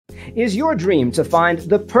Is your dream to find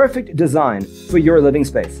the perfect design for your living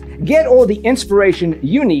space? Get all the inspiration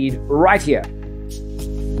you need right here.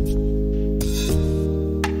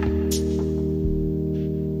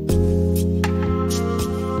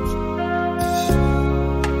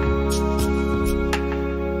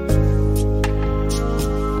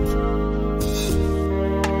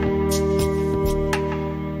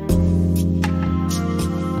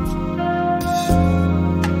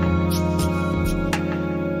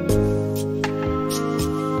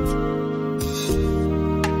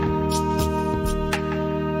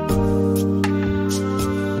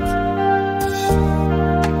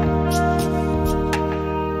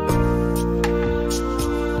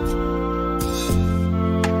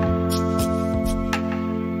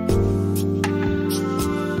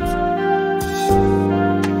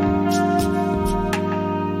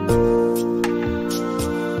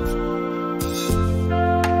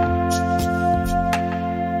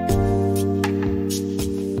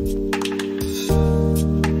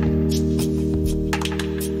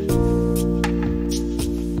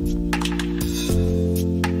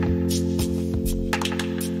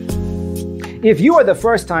 If you are the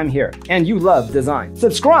first time here and you love design,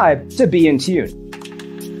 subscribe to be in tune.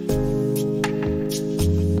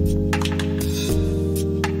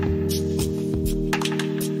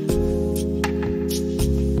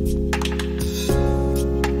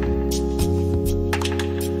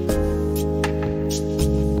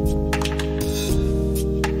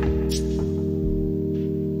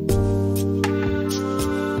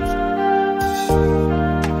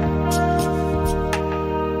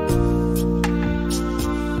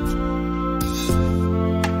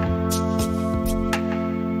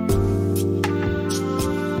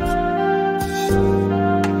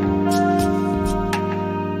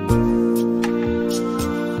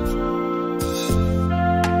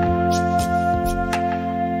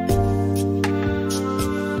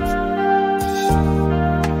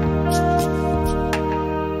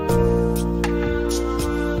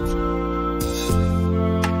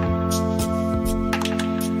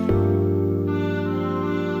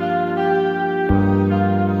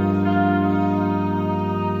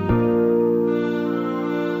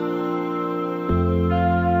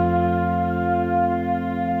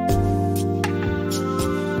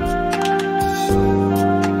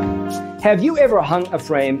 Have you ever hung a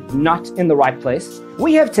frame not in the right place?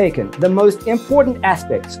 We have taken the most important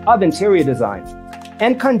aspects of interior design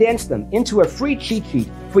and condensed them into a free cheat sheet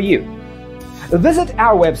for you. Visit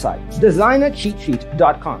our website,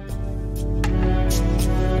 designercheatsheet.com.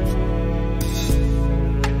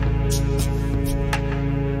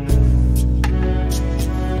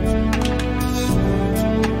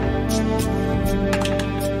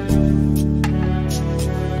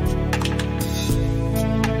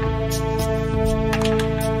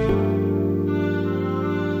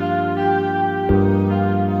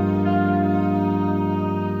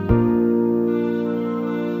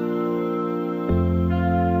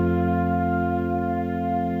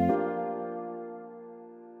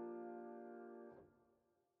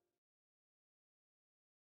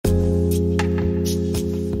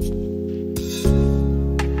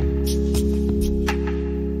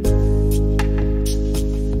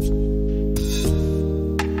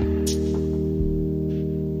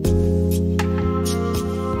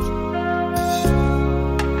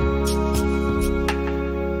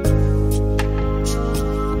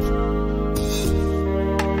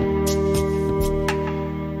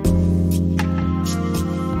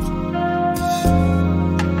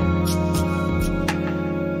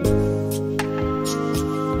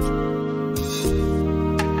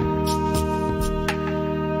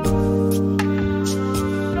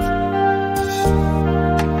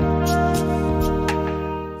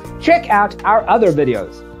 Check out our other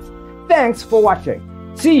videos. Thanks for watching.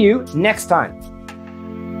 See you next time.